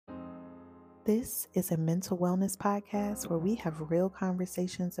This is a mental wellness podcast where we have real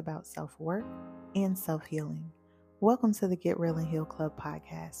conversations about self-work and self-healing. Welcome to the Get Real and Heal Club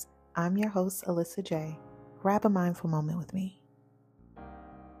podcast. I'm your host, Alyssa J. Grab a mindful moment with me.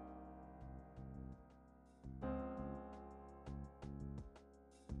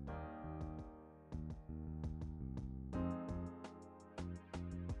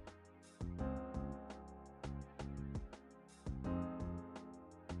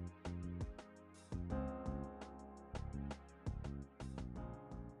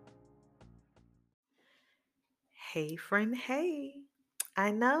 Hey, friend. Hey.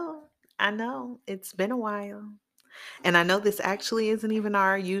 I know. It's been a while. And I know this actually isn't even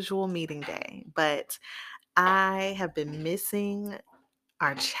our usual meeting day, but I have been missing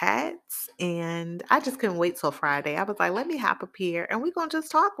our chats and I just couldn't wait till Friday. I was like, let me hop up here and we're gonna just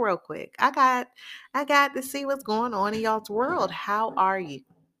talk real quick. I got to see what's going on in y'all's world. How are you?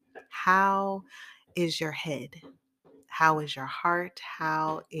 How is your head? How is your heart?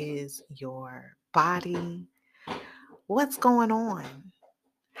 How is your body? What's going on?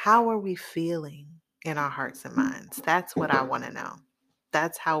 How are we feeling in our hearts and minds? That's what I want to know.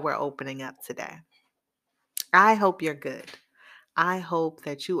 That's how we're opening up today. I hope you're good. I hope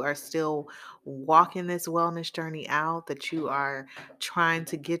that you are still walking this wellness journey out, that you are trying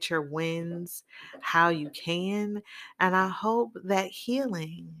to get your wins how you can. And I hope that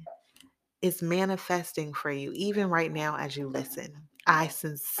healing is manifesting for you, even right now as you listen. I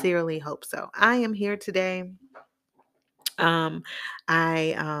sincerely hope so. I am here today. Um,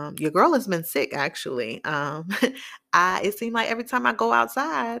 your girl has been sick actually. It seemed like every time I go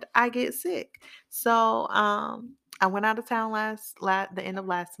outside, I get sick. So, I went out of town the end of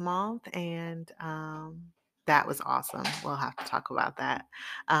last month, and that was awesome. We'll have to talk about that.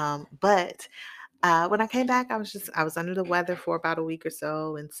 But when I came back, I was under the weather for about a week or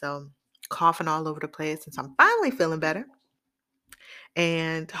so, and so coughing all over the place, and so I'm finally feeling better.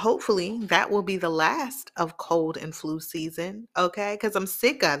 And hopefully that will be the last of cold and flu season, okay? Because I'm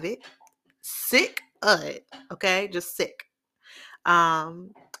sick of it. Sick of it, okay? Just sick.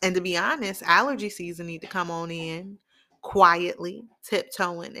 And to be honest, allergy season need to come on in quietly,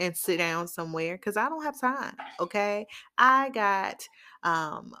 tiptoeing, and sit down somewhere because I don't have time, okay? I got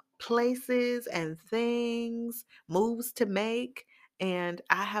places and things, moves to make, and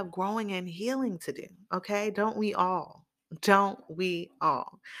I have growing and healing to do, okay? Don't we all? Don't we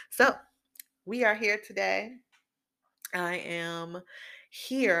all? So, we are here today. I am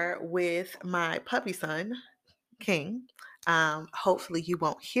here with my puppy son, King. Hopefully, you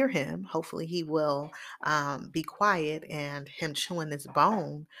won't hear him. Hopefully, he will be quiet and him chewing his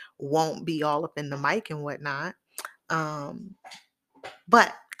bone won't be all up in the mic and whatnot. Um,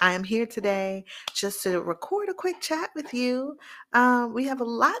 but I am here today just to record a quick chat with you. We have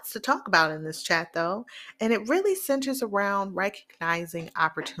lots to talk about in this chat, though, and it really centers around recognizing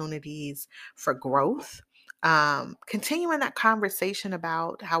opportunities for growth, continuing that conversation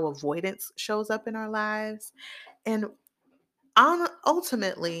about how avoidance shows up in our lives, and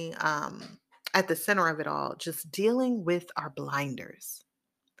ultimately, at the center of it all, just dealing with our blinders.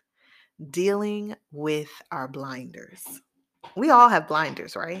 Dealing with our blinders. We all have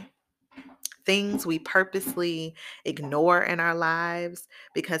blinders, right? Things we purposely ignore in our lives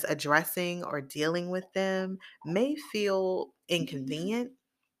because addressing or dealing with them may feel inconvenient.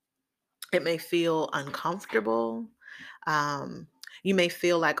 It may feel uncomfortable. Um, you may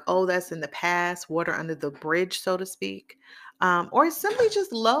feel like, oh, that's in the past, water under the bridge, so to speak, or it's simply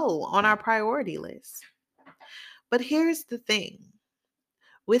just low on our priority list. But here's the thing,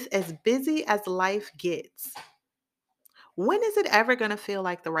 with as busy as life gets, when is it ever going to feel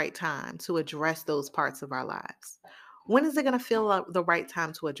like the right time to address those parts of our lives? When is it going to feel like the right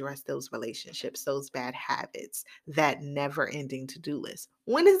time to address those relationships, those bad habits, that never ending to do list?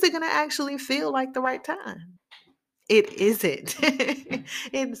 When is it going to actually feel like the right time? It isn't.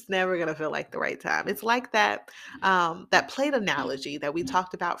 It's never gonna feel like the right time. It's like that plate analogy that we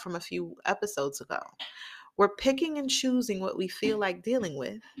talked about from a few episodes ago. We're picking and choosing what we feel like dealing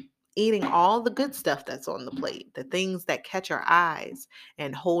with, eating all the good stuff that's on the plate, the things that catch our eyes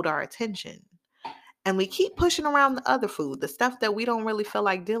and hold our attention. And we keep pushing around the other food, the stuff that we don't really feel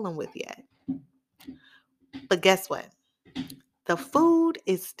like dealing with yet. But guess what? The food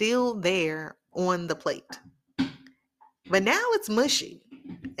is still there on the plate. But now it's mushy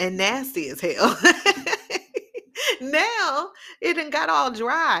and nasty as hell. Now it done got all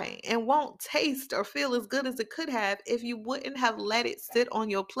dry and won't taste or feel as good as it could have if you wouldn't have let it sit on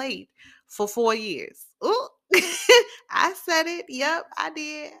your plate for 4 years. Ooh, I said it. Yep, I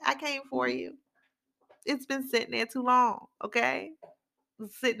did. I came for you. It's been sitting there too long. Okay.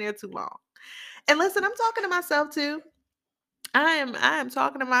 sitting there too long. And listen, I'm talking to myself too. I am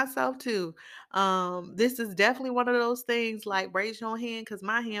talking to myself too. This is definitely one of those things like raise your hand because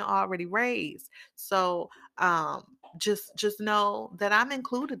my hand already raised. So um just know that I'm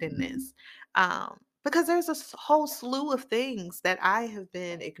included in this. Because there's a whole slew of things that I have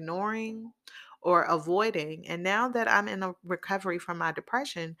been ignoring or avoiding. And now that I'm in a recovery from my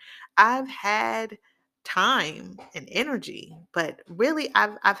depression, I've had time and energy, but really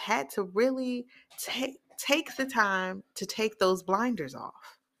I've had to really take the time to take those blinders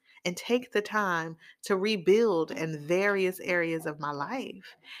off and take the time to rebuild in various areas of my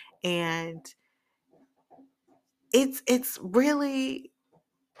life. And it's really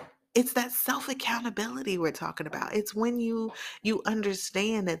it's that self accountability we're talking about. It's when you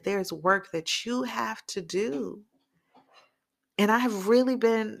understand that there's work that you have to do. And I have really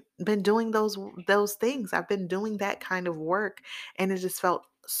been doing those things. I've been doing that kind of work and it just felt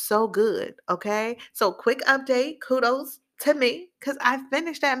so good, okay? So quick update, kudos to me cuz I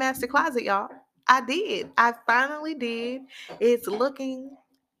finished that master closet, y'all. I did. I finally did. It's looking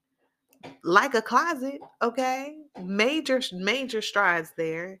like a closet, okay? Major strides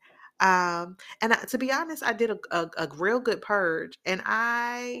there. To be honest, I did a real good purge, and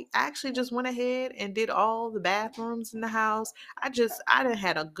I actually just went ahead and did all the bathrooms in the house. I done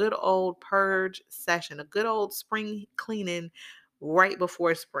had a good old purge session, a good old spring cleaning right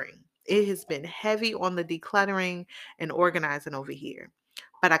before spring. It has been heavy on the decluttering and organizing over here.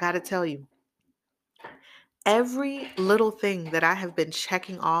 But I got to tell you, every little thing that I have been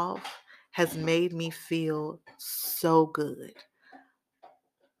checking off has made me feel so good.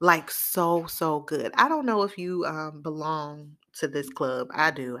 Like so good. I don't know if you belong to this club.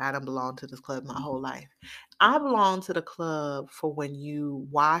 I do. I don't belong to this club my whole life. I belong to the club for when you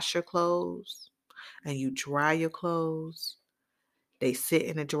wash your clothes and you dry your clothes. They sit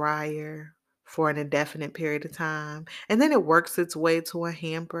in a dryer for an indefinite period of time, and then it works its way to a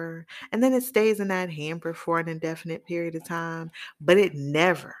hamper, and then it stays in that hamper for an indefinite period of time, but it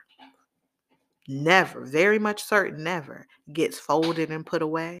never, very much certain, never gets folded and put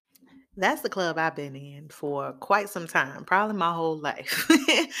away. That's the club I've been in for quite some time, probably my whole life.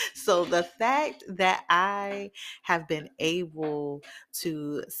 So the fact that I have been able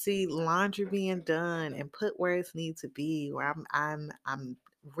to see laundry being done and put where it's need to be, where I'm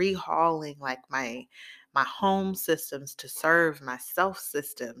rehauling like my home systems to serve my self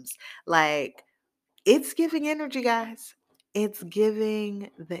systems, like it's giving energy, guys. It's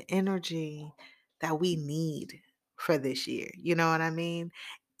giving the energy that we need for this year. You know what I mean?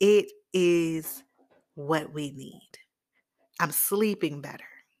 It is what we need. I'm sleeping better.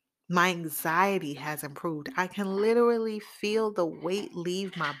 My anxiety has improved. I can literally feel the weight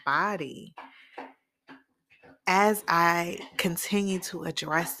leave my body as I continue to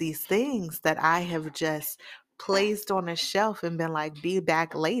address these things that I have just placed on a shelf and been like, be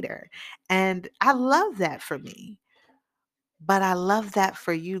back later. And I love that for me. But I love that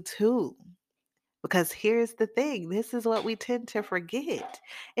for you too. Because here's the thing, this is what we tend to forget.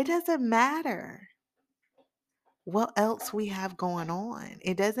 It doesn't matter what else we have going on.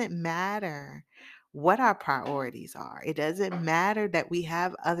 It doesn't matter what our priorities are. It doesn't matter that we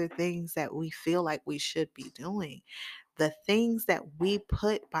have other things that we feel like we should be doing. The things that we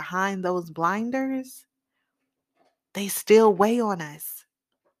put behind those blinders, they still weigh on us.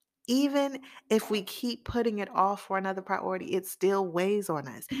 Even if we keep putting it off for another priority, it still weighs on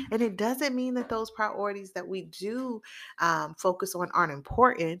us. And it doesn't mean that those priorities that we do focus on aren't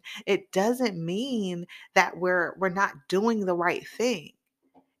important. It doesn't mean that we're not doing the right thing.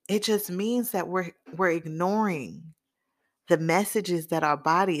 It just means that we're ignoring the messages that our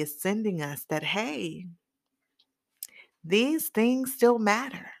body is sending us that hey, these things still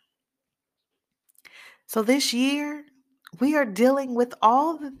matter. So this year, we are dealing with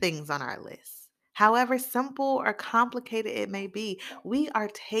all the things on our list. However simple or complicated it may be, we are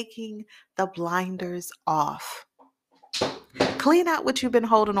taking the blinders off. Clean out what you've been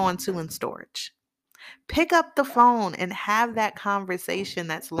holding on to in storage. Pick up the phone and have that conversation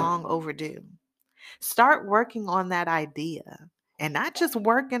that's long overdue. Start working on that idea and not just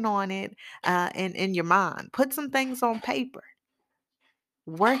working on it in your mind. Put some things on paper.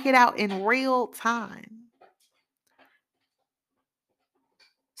 Work it out in real time.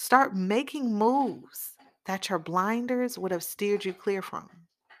 Start making moves that your blinders would have steered you clear from.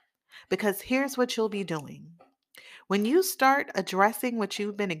 Because here's what you'll be doing. When you start addressing what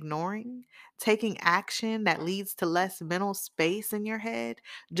you've been ignoring, taking action that leads to less mental space in your head,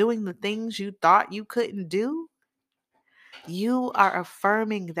 doing the things you thought you couldn't do, you are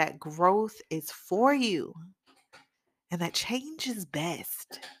affirming that growth is for you. and that change is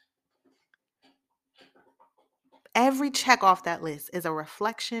best. Every check off that list is a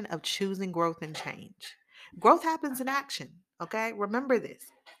reflection of choosing growth and change. Growth happens in action, okay? Remember this.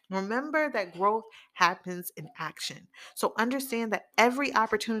 Remember that growth happens in action. So understand that every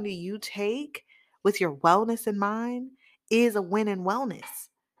opportunity you take with your wellness in mind is a win in wellness.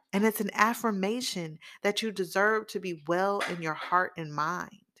 And it's an affirmation that you deserve to be well in your heart and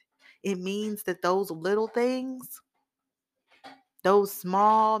mind. It means that those little things, those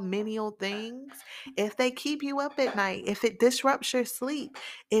small menial things, if they keep you up at night, if it disrupts your sleep,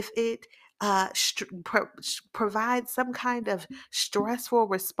 if it provides some kind of stressful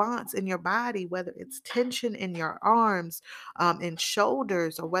response in your body, whether it's tension in your arms and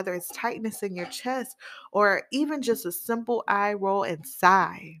shoulders, or whether it's tightness in your chest, or even just a simple eye roll and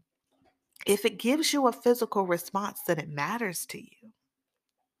sigh, if it gives you a physical response, then it matters to you.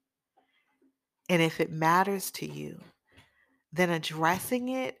 And if it matters to you, then addressing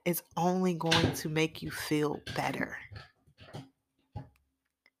it is only going to make you feel better.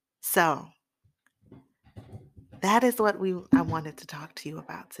 So that is what I wanted to talk to you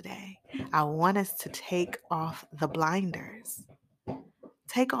about today. I want us to take off the blinders.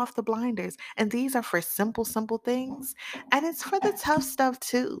 Take off the blinders. And these are for simple, simple things. And it's for the tough stuff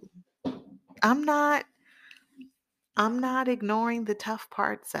too. I'm not ignoring the tough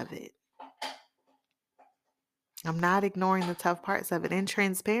parts of it. I'm not ignoring the tough parts of it. In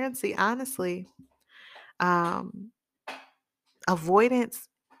transparency, honestly, um, avoidance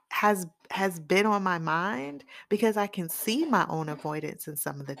has been on my mind because I can see my own avoidance in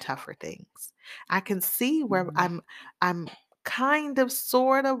some of the tougher things. I can see where I'm kind of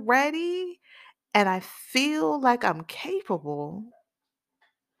sort of ready and I feel like I'm capable,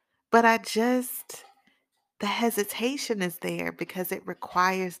 but the hesitation is there because it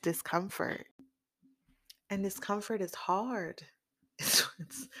requires discomfort. And discomfort is hard. It's,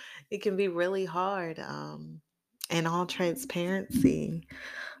 it can be really hard. In all transparency,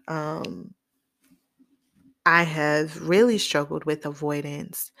 um, I have really struggled with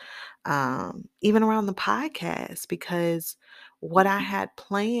avoidance, even around the podcast, because what I had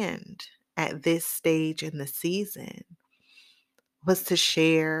planned at this stage in the season was to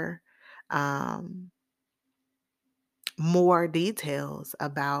share um, more details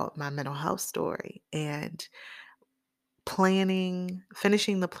about my mental health story, and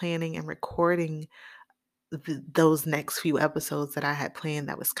finishing the planning and recording those next few episodes that I had planned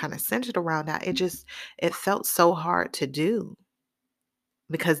that was kind of centered around that. It felt so hard to do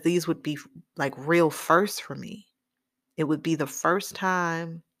because these would be like real firsts for me. It would be the first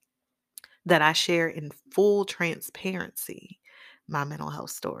time that I share in full transparency my mental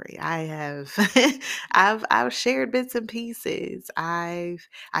health story. I have I've shared bits and pieces. I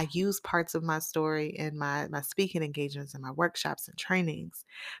use parts of my story in my speaking engagements and my workshops and trainings,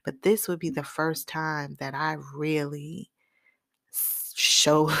 but this would be the first time that I really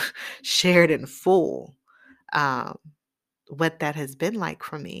show shared in full. Um, what that has been like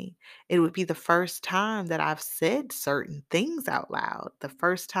for me. It would be the first time that I've said certain things out loud, the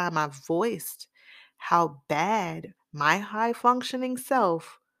first time I've voiced how bad my high functioning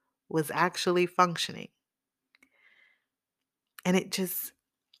self was actually functioning. And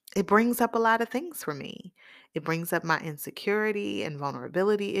it brings up a lot of things for me. It brings up my insecurity and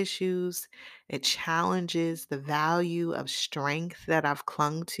vulnerability issues. It challenges the value of strength that I've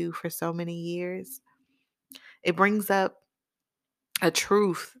clung to for so many years. It brings up a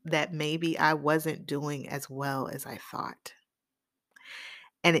truth that maybe I wasn't doing as well as I thought.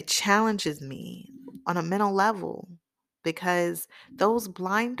 And it challenges me on a mental level because those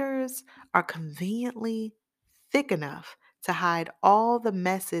blinders are conveniently thick enough to hide all the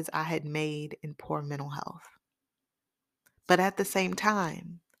messes I had made in poor mental health. But at the same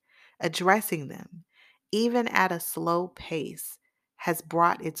time, addressing them, even at a slow pace, has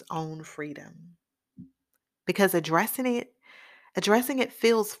brought its own freedom. Because addressing it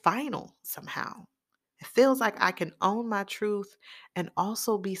feels final somehow. It feels like I can own my truth and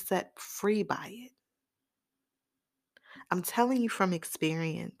also be set free by it. I'm telling you from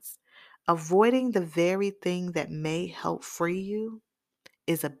experience, avoiding the very thing that may help free you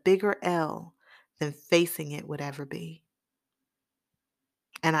is a bigger L than facing it would ever be.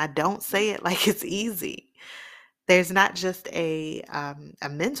 And I don't say it like it's easy. There's not just a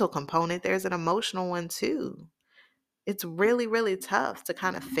mental component, there's an emotional one too. It's really, really tough to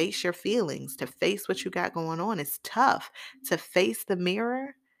kind of face your feelings, to face what you got going on. It's tough to face the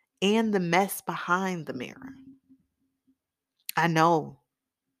mirror and the mess behind the mirror. I know.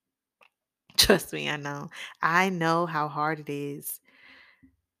 Trust me, I know. I know how hard it is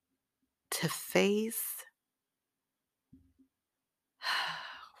to face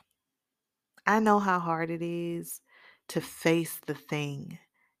I know how hard it is to face the thing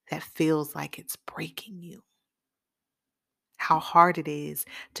that feels like it's breaking you. How hard it is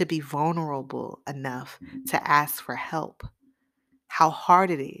to be vulnerable enough to ask for help. How hard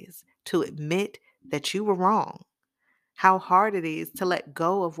it is to admit that you were wrong. How hard it is to let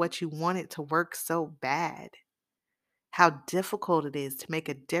go of what you wanted to work so bad. How difficult it is to make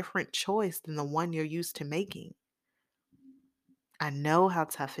a different choice than the one you're used to making. I know how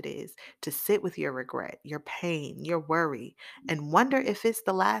tough it is to sit with your regret, your pain, your worry, and wonder if it's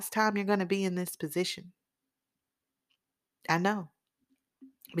the last time you're going to be in this position. I know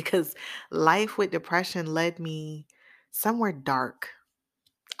because life with depression led me somewhere dark,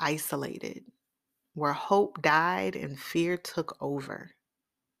 isolated, where hope died and fear took over.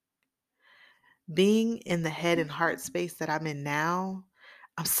 Being in the head and heart space that I'm in now,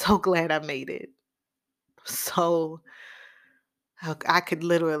 I'm so glad I made it. So I could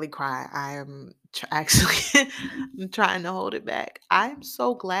literally cry. I am actually I'm trying to hold it back. I'm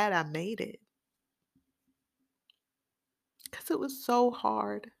so glad I made it because it was so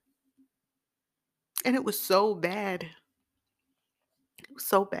hard and it was so bad. It was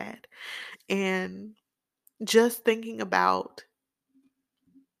so bad. And just thinking about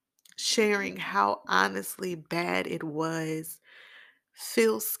sharing how honestly bad it was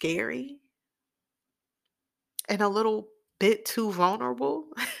feels scary and a little bit too vulnerable.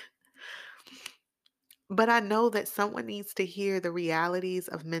 But I know that someone needs to hear the realities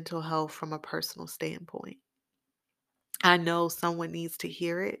of mental health from a personal standpoint. I know someone needs to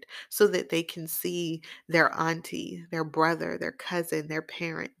hear it so that they can see their auntie, their brother, their cousin, their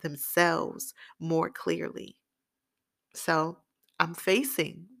parent, themselves more clearly. So I'm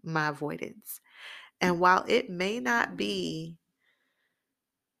facing my avoidance. And while it may not be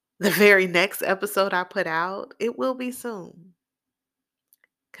the very next episode I put out, it will be soon.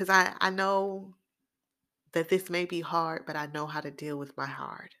 Because I know that this may be hard, but I know how to deal with my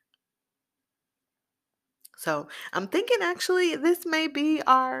hard. So I'm thinking actually this may be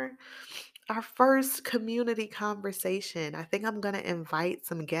our first community conversation. I think I'm going to invite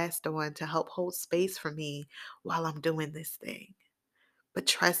some guests on to help hold space for me while I'm doing this thing. But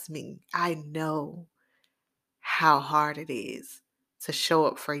trust me, I know how hard it is to show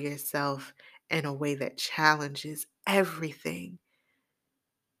up for yourself in a way that challenges everything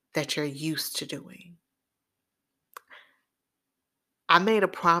that you're used to doing. I made a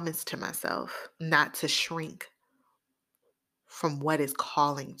promise to myself not to shrink from what is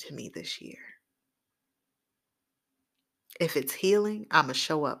calling to me this year. If it's healing, I'm going to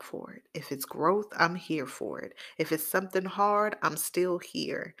show up for it. If it's growth, I'm here for it. If it's something hard, I'm still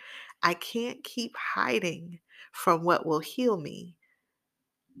here. I can't keep hiding from what will heal me.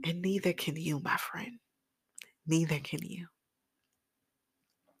 And neither can you, my friend. Neither can you.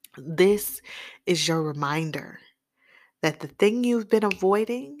 This is your reminder that the thing you've been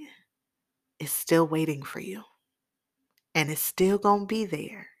avoiding is still waiting for you. And it's still going to be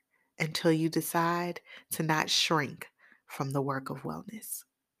there until you decide to not shrink from the work of wellness.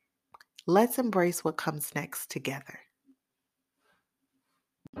 Let's embrace what comes next together.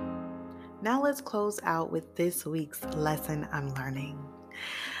 Now let's close out with this week's lesson I'm learning.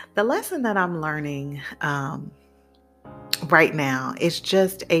 The lesson that I'm learning right now is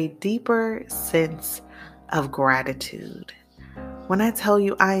just a deeper sense of gratitude. When I tell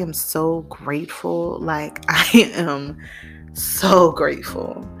you I am so grateful, like I am so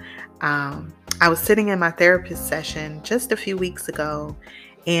grateful. I was sitting in my therapist session just a few weeks ago,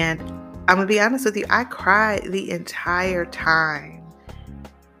 and I'm going to be honest with you, I cried the entire time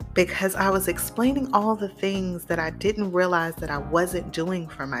because I was explaining all the things that I didn't realize that I wasn't doing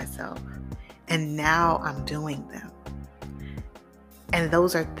for myself. And now I'm doing them. And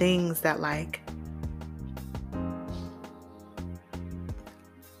those are things that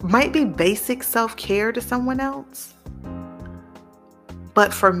might be basic self-care to someone else.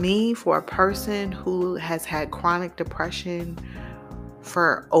 But for me, for a person who has had chronic depression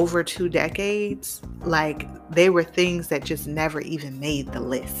for over 2 decades, they were things that just never even made the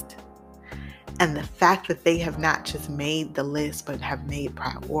list. And the fact that they have not just made the list, but have made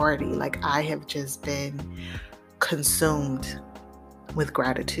priority, I have just been consumed with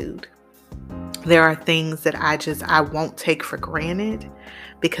gratitude. There are things that I won't take for granted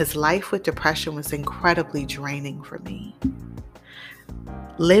because life with depression was incredibly draining for me.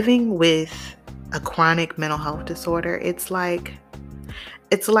 Living with a chronic mental health disorder, it's like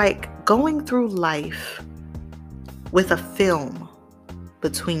going through life with a film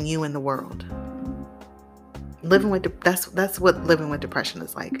between you and the world. That's what living with depression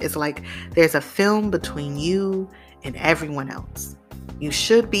is like. It's like there's a film between you and everyone else. You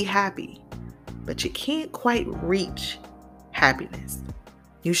should be happy, but you can't quite reach happiness.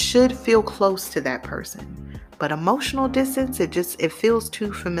 You should feel close to that person, but emotional distance, it feels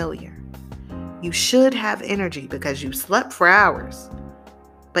too familiar. You should have energy because you slept for hours,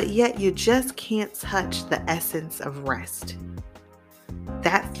 but yet you just can't touch the essence of rest.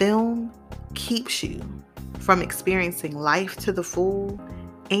 That film keeps you from experiencing life to the full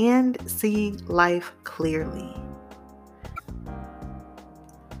and seeing life clearly.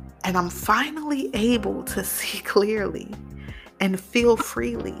 And I'm finally able to see clearly and feel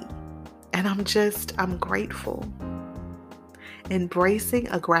freely. And I'm grateful. Embracing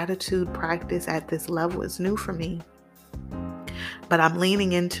a gratitude practice at this level is new for me, but I'm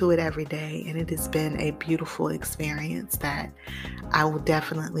leaning into it every day, and it has been a beautiful experience that I will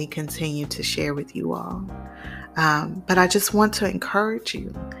definitely continue to share with you all. But I just want to encourage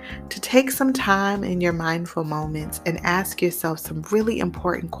you to take some time in your mindful moments and ask yourself some really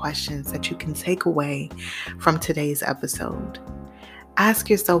important questions that you can take away from today's episode. Ask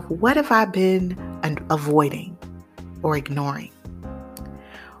yourself, what have I been avoiding or ignoring?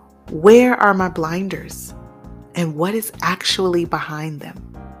 Where are my blinders? And what is actually behind them?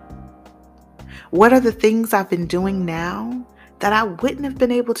 What are the things I've been doing now that I wouldn't have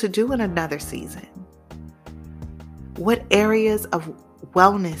been able to do in another season? What areas of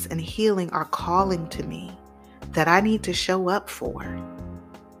wellness and healing are calling to me that I need to show up for?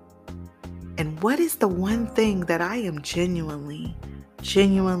 And what is the one thing that I am genuinely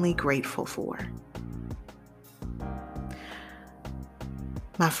grateful for?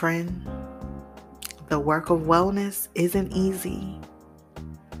 My friend, the work of wellness isn't easy,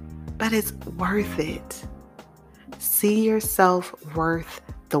 but it's worth it. See yourself worth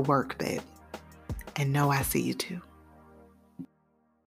the work, babe. And know I see you too.